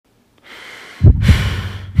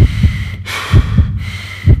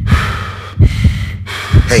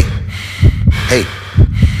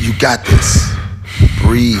got this.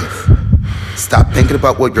 Breathe. Stop thinking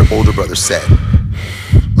about what your older brother said.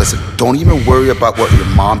 Listen, don't even worry about what your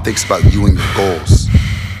mom thinks about you and your goals.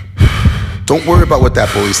 Don't worry about what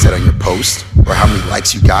that bully said on your post or how many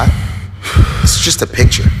likes you got. It's just a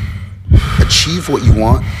picture. Achieve what you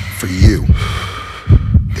want for you.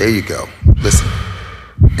 There you go. Listen,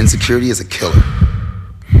 insecurity is a killer.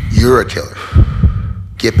 You're a killer.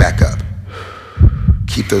 Get back up.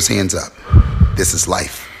 Keep those hands up. This is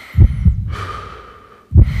life.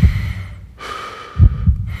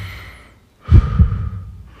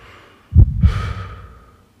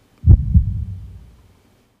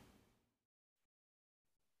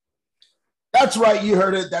 That's right, you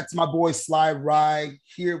heard it. That's my boy Sly Rye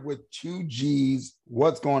here with 2Gs.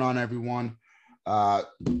 What's going on, everyone?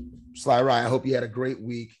 Sly Rye, I hope you had a great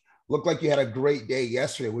week. Looked like you had a great day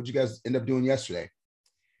yesterday. What did you guys end up doing yesterday?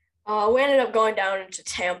 We ended up going down into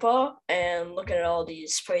Tampa and looking at all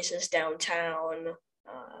these places downtown.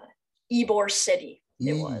 Ybor City,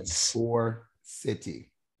 it was. Ybor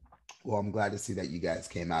City. Well, I'm glad to see that you guys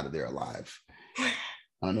came out of there alive.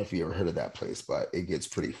 I don't know if you ever heard of that place, but it gets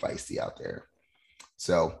pretty feisty out there.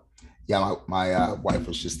 So, yeah, my wife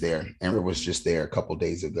was just there. Amber was just there a couple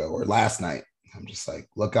days ago or last night. I'm just like,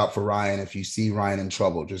 look out for Ryan. If you see Ryan in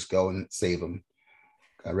trouble, just go and save him.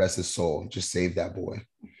 God rest his soul. Just save that boy.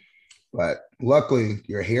 But luckily,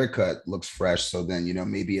 your haircut looks fresh. So then,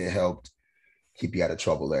 maybe it helped keep you out of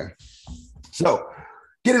trouble there. So,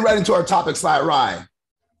 getting right into our topic, Sly Rye.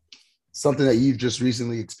 Something that you've just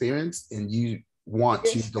recently experienced and you want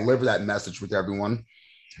to deliver that message with everyone.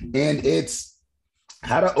 And it's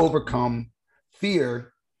how to overcome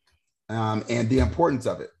fear and the importance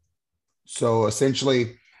of it. So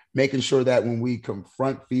essentially making sure that when we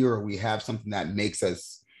confront fear or we have something that makes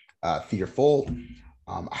us fearful,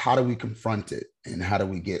 how do we confront it and how do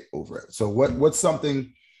we get over it? So what's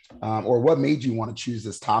something or what made you want to choose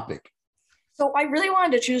this topic? So I really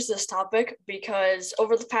wanted to choose this topic because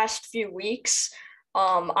over the past few weeks,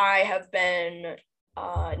 I have been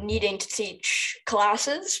needing to teach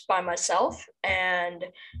classes by myself, and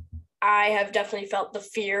I have definitely felt the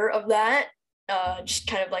fear of that, just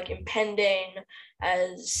kind of like impending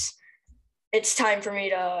as it's time for me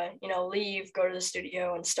to, leave, go to the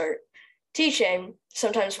studio and start teaching.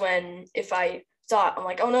 Sometimes if I thought, I'm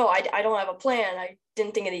like, oh no, I don't have a plan, I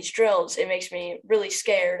didn't think of these drills, it makes me really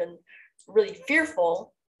scared and really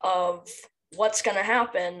fearful of what's going to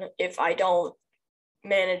happen if I don't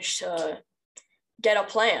manage to get a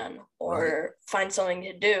plan or find something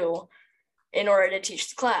to do in order to teach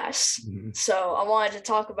the class. Mm-hmm. So I wanted to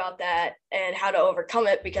talk about that and how to overcome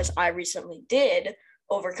it because I recently did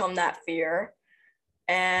overcome that fear.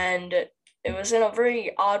 And it was in a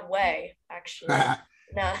very odd way, actually, now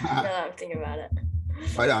that I'm thinking about it.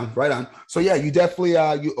 Right on. So yeah, you definitely,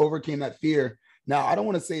 you overcame that fear. Now, I don't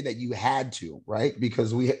want to say that you had to, right?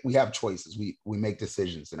 Because we have choices. We make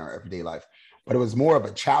decisions in our everyday life. But it was more of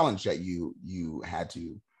a challenge that you had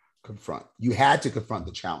to confront. You had to confront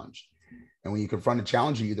the challenge. And when you confront a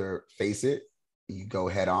challenge, you either face it, you go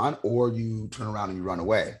head on, or you turn around and you run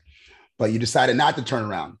away. But you decided not to turn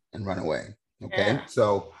around and run away. Okay. Yeah.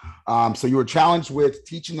 So you were challenged with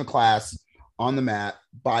teaching the class on the mat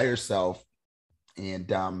by yourself.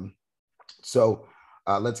 And so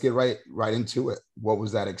let's get right into it. What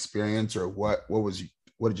was that experience, or what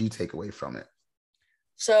did you take away from it?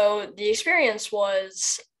 So the experience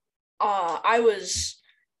was, I was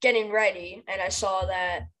getting ready and I saw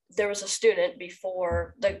that there was a student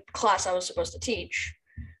before the class I was supposed to teach.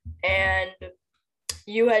 And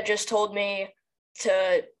you had just told me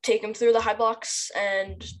to take him through the high blocks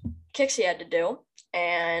and kicks he had to do.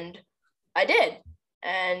 And I did.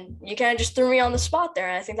 And you kind of just threw me on the spot there.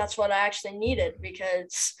 And I think that's what I actually needed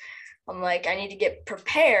because I'm like, I need to get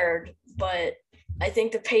prepared. But I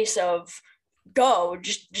think the pace of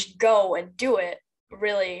just go and do it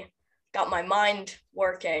really got my mind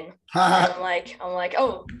working. And I'm like,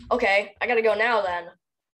 oh, okay, I gotta go now then.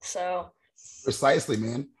 So precisely,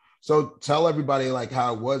 man. So tell everybody like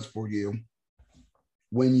how it was for you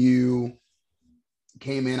when you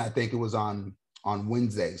came in. I think it was on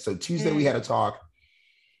Wednesday. So Tuesday we had a talk.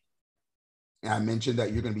 And I mentioned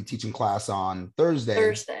that you're going to be teaching class on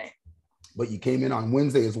Thursday. But you came in on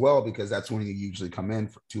Wednesday as well, because that's when you usually come in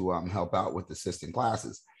to help out with assistant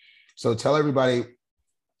classes. So tell everybody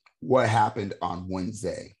what happened on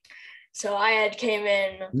Wednesday. So I had came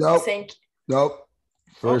in. Nope.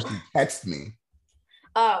 First, you text me.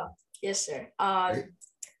 Oh, yes, sir. I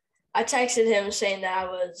texted him saying that I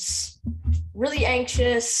was really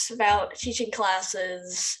anxious about teaching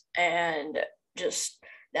classes and just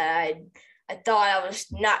that I thought I was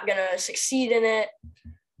not going to succeed in it.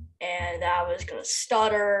 and I was going to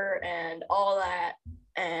stutter and all that.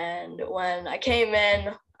 And when I came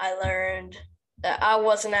in, I learned that I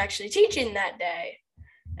wasn't actually teaching that day,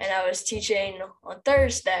 and I was teaching on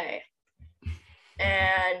Thursday.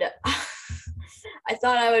 And I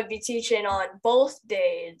thought I would be teaching on both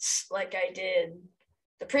days like I did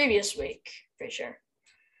the previous week, for sure.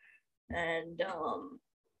 And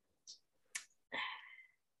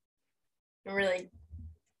really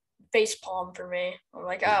face palm for me. I'm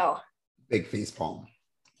like, oh. Big face palm.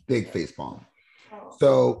 Big face palm. Oh.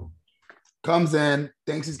 So comes in,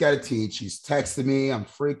 thinks he's got to teach. He's texting me. I'm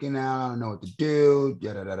freaking out. I don't know what to do.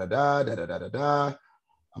 Da da da da da da da da da.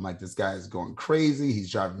 I'm like, this guy is going crazy.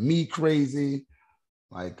 He's driving me crazy.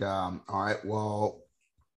 Like, all right, well,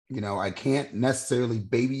 I can't necessarily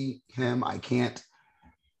baby him. I can't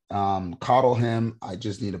coddle him. I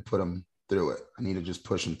just need to put him through it. I need to just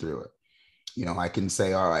push him through it. I can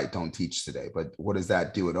say, all right, don't teach today. But what does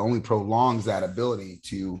that do? It only prolongs that ability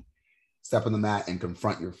to step on the mat and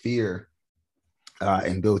confront your fear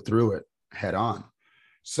and go through it head on.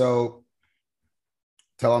 So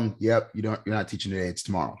tell him, yep, you're not teaching today. It's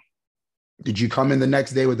tomorrow. Did you come in the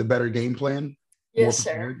next day with a better game plan? Yes,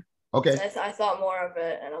 sir. Okay. I thought more of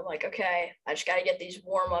it, and I'm like, okay, I just got to get these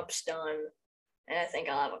warm-ups done, and I think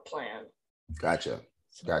I'll have a plan. Gotcha.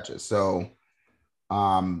 So,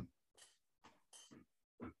 I'll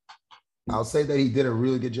say that he did a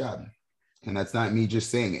really good job, and that's not me just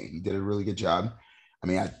saying it. He did a really good job. I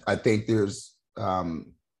mean, I think there's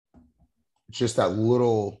just that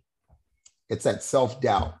little, it's that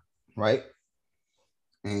self-doubt, right?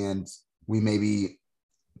 And we maybe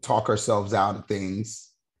talk ourselves out of things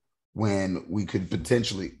when we can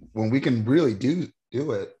really do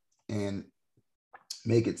it and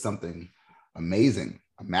make it something amazing,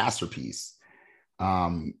 a masterpiece.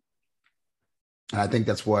 And I think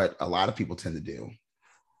that's what a lot of people tend to do.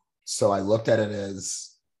 So I looked at it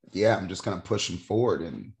as, yeah, I'm just going to push him forward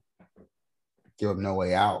and give him no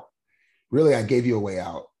way out. Really, I gave you a way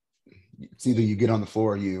out. It's either you get on the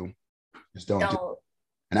floor or you just don't do it.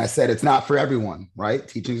 And I said, it's not for everyone, right?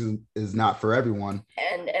 Teaching is not for everyone.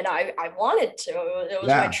 And I wanted to. It was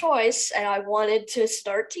my choice, and I wanted to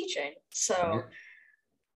start teaching. So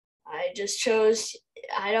I just chose,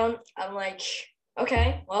 I'm like,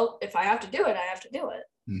 okay, well, if I have to do it, I have to do it.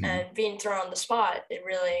 Mm-hmm. And being thrown on the spot, it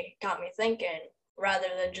really got me thinking, rather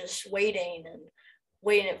than just waiting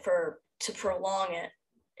to prolong it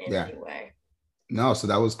in any way. No, so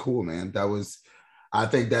that was cool, man. I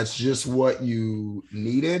think that's just what you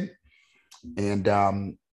needed. And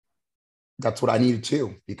that's what I needed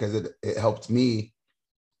too, because it helped me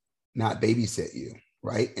not babysit you,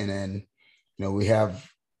 right? And then, we have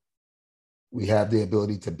the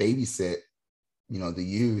ability to babysit, the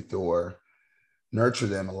youth or nurture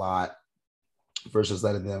them a lot versus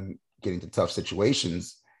letting them get into tough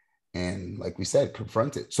situations. And like we said,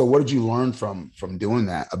 confront it. So what did you learn from doing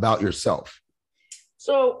that about yourself?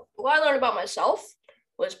 So what I learned about myself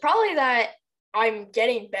was probably that I'm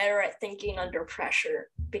getting better at thinking under pressure,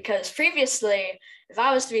 because previously, if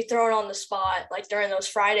I was to be thrown on the spot, like during those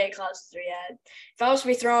Friday classes we had, if I was to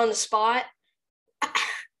be thrown on the spot,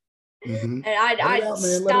 and I'd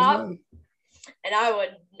stop, and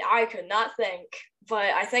I could not think.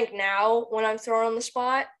 But I think now when I'm thrown on the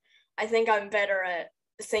spot, I think I'm better at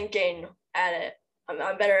thinking at it.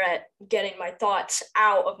 I'm better at getting my thoughts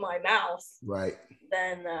out of my mouth, right,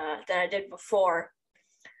 than I did before.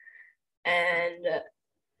 And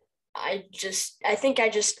I think I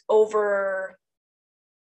just over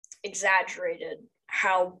exaggerated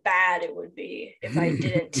how bad it would be if I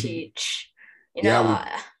didn't teach.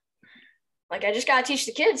 Like I just gotta teach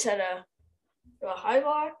the kids how to do a high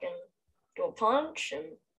lock and do a punch. And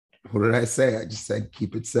what did I say? I just said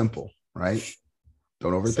keep it simple, right?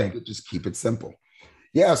 Don't overthink it. Just keep it simple.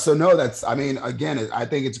 Yeah. So no, again, I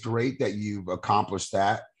think it's great that you've accomplished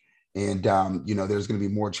that. And, there's going to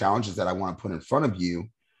be more challenges that I want to put in front of you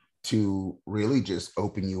to really just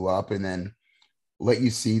open you up and then let you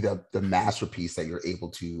see the masterpiece that you're able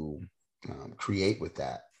to create with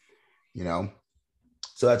that,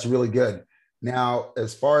 So that's really good. Now,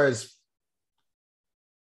 as far as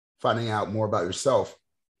finding out more about yourself,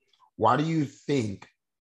 why do you think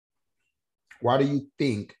that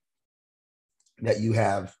you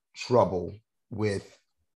have trouble with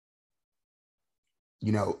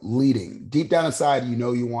leading? Deep down inside,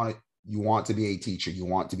 you want to be a teacher. You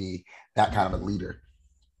want to be that kind of a leader.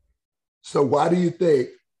 So why do you think,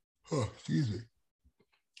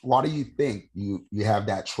 why do you think you have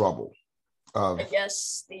that trouble of? I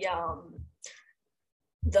guess the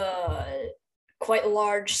quite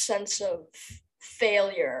large sense of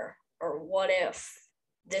failure or what if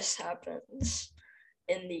this happens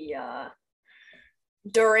in the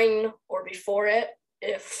during or before it,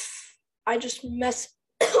 if I just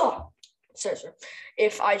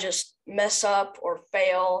if I just mess up or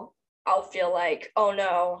fail, I'll feel like, oh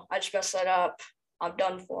no, I just messed that up. I'm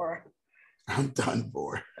done for. I'm done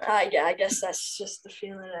for. Yeah, I guess that's just the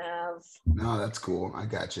feeling I have. No, that's cool. I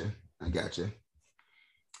got you.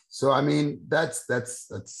 So I mean, that's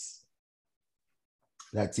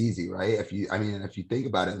easy, right? If you think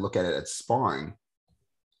about it, look at it as sparring.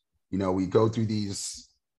 You know, we go through these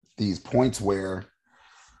points where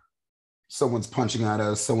someone's punching at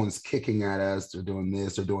us, someone's kicking at us, they're doing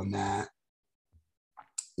this, they're doing that.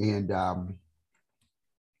 And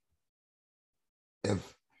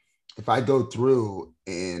if I go through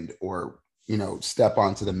or step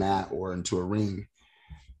onto the mat or into a ring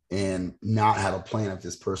and not have a plan, if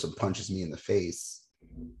this person punches me in the face,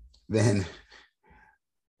 then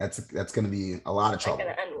that's going to be a lot of trouble. It's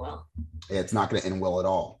not going to end well. It's not going to end well at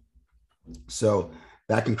all. So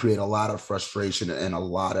that can create a lot of frustration and a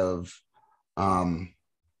lot of, I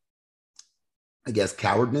guess,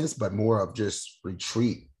 cowardness, but more of just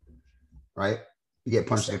retreat, right? You get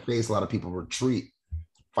punched in the face, a lot of people retreat,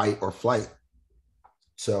 fight or flight.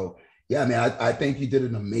 So, yeah, I mean, I think you did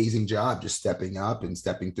an amazing job just stepping up and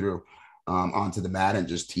stepping through onto the mat and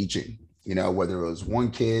just teaching, whether it was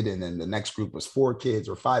one kid and then the next group was 4 kids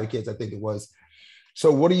or 5 kids, I think it was.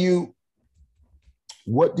 So what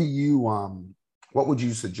would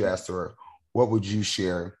you suggest or what would you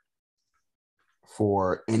share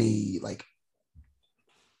for any like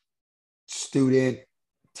student,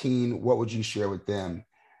 teen? What would you share with them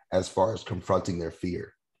as far as confronting their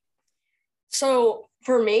fear? So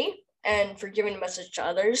for me, and for giving a message to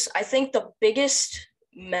others, I think the biggest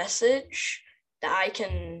message that I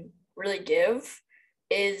can really give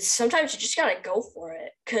is sometimes you just got to go for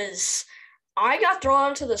it. Because I got thrown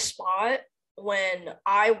onto the spot when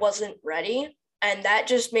I wasn't ready. And that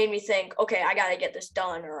just made me think, okay, I got to get this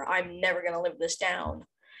done or I'm never going to live this down.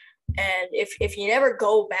 And if you never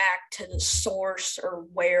go back to the source or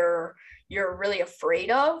where you're really afraid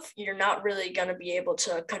of, you're not really going to be able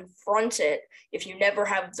to confront it if you never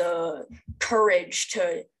have the courage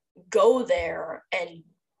to go there and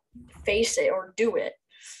face it or do it.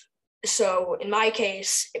 So in my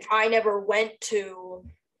case, if I never went to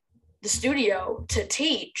the studio to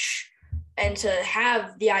teach and to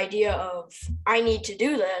have the idea of I need to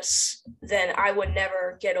do this, then I would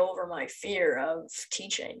never get over my fear of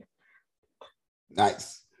teaching.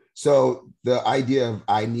 Nice. So the idea of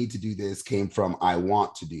I need to do this came from I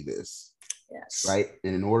want to do this. Yes. Right.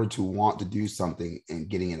 And in order to want to do something and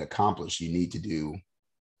getting it accomplished, you need to do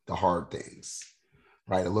the hard things.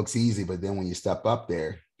 Right. It looks easy, but then when you step up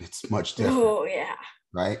there, it's much different. Oh, yeah.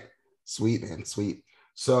 Right. Sweet, man. Sweet.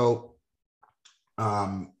 So,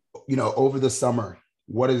 over the summer,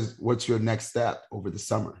 what's your next step over the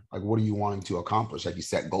summer? Like, what are you wanting to accomplish? Have you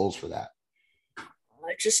set goals for that?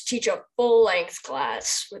 Just teach a full-length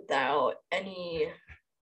class without any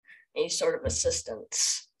sort of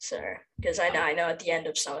assistance, sir. Because I know at the end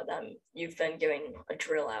of some of them, you've been giving a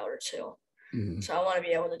drill out or two. Mm-hmm. So I want to be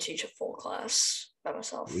able to teach a full class by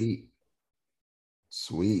myself.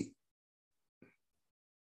 Sweet.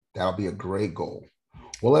 That'll be a great goal.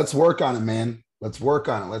 Well, let's work on it, man. Let's work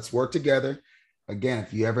on it. Let's work together. Again,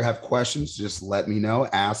 if you ever have questions, just let me know.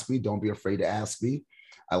 Ask me. Don't be afraid to ask me.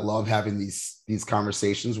 I love having these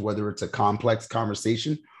conversations, whether it's a complex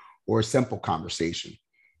conversation or a simple conversation,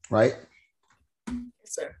 right? Yes,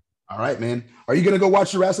 sir. All right, man. Are you going to go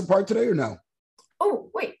watch Jurassic Park today or no? Oh,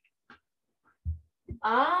 wait.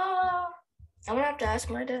 I'm going to have to ask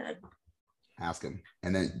my dad. Ask him.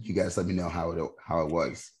 And then you guys let me know how it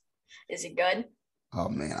was. Is it good? Oh,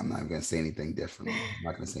 man, I'm not going to say anything different. I'm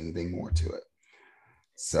not going to say anything more to it.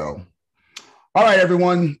 So, all right,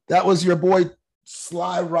 everyone. That was your boy,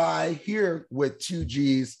 Sly Rye, here with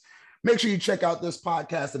 2Gs. Make sure you check out this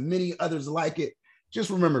podcast and many others like it. Just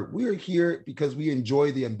remember, we're here because we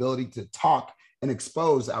enjoy the ability to talk and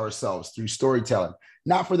expose ourselves through storytelling,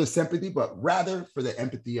 not for the sympathy, but rather for the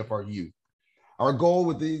empathy of our youth. Our goal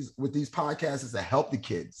with these podcasts is to help the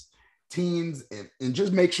kids, teens, and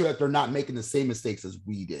just make sure that they're not making the same mistakes as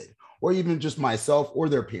we did, or even just myself or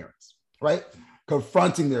their parents, right?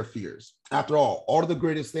 Confronting their fears. After all of the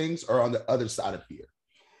greatest things are on the other side of fear.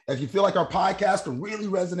 If you feel like our podcast can really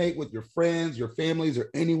resonate with your friends, your families, or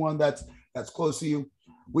anyone that's close to you,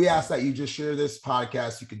 we ask that you just share this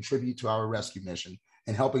podcast to contribute to our rescue mission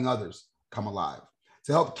and helping others come alive,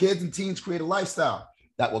 to help kids and teens create a lifestyle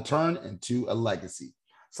that will turn into a legacy.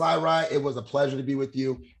 Sly Rye, it was a pleasure to be with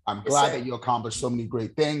you. I'm glad that you accomplished so many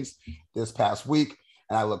great things this past week.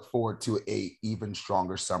 And I look forward to a even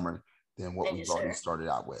stronger summer than what we've already started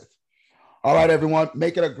out with. All right, everyone,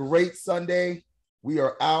 make it a great Sunday. We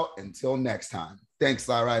are out until next time. Thanks,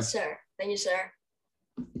 Lyra. Yes, sir. Thank you, sir.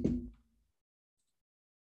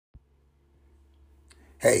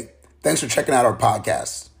 Hey, thanks for checking out our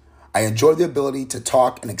podcast. I enjoy the ability to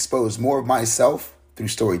talk and expose more of myself through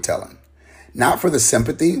storytelling, not for the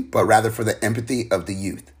sympathy, but rather for the empathy of the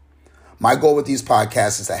youth. My goal with these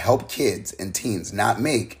podcasts is to help kids and teens not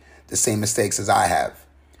make the same mistakes as I have,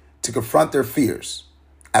 to confront their fears.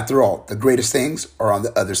 After all, the greatest things are on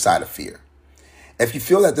the other side of fear. If you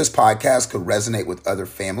feel that this podcast could resonate with other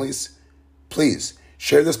families, please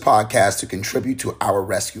share this podcast to contribute to our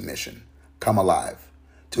rescue mission, Come Alive,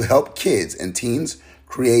 to help kids and teens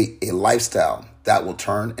create a lifestyle that will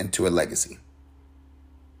turn into a legacy.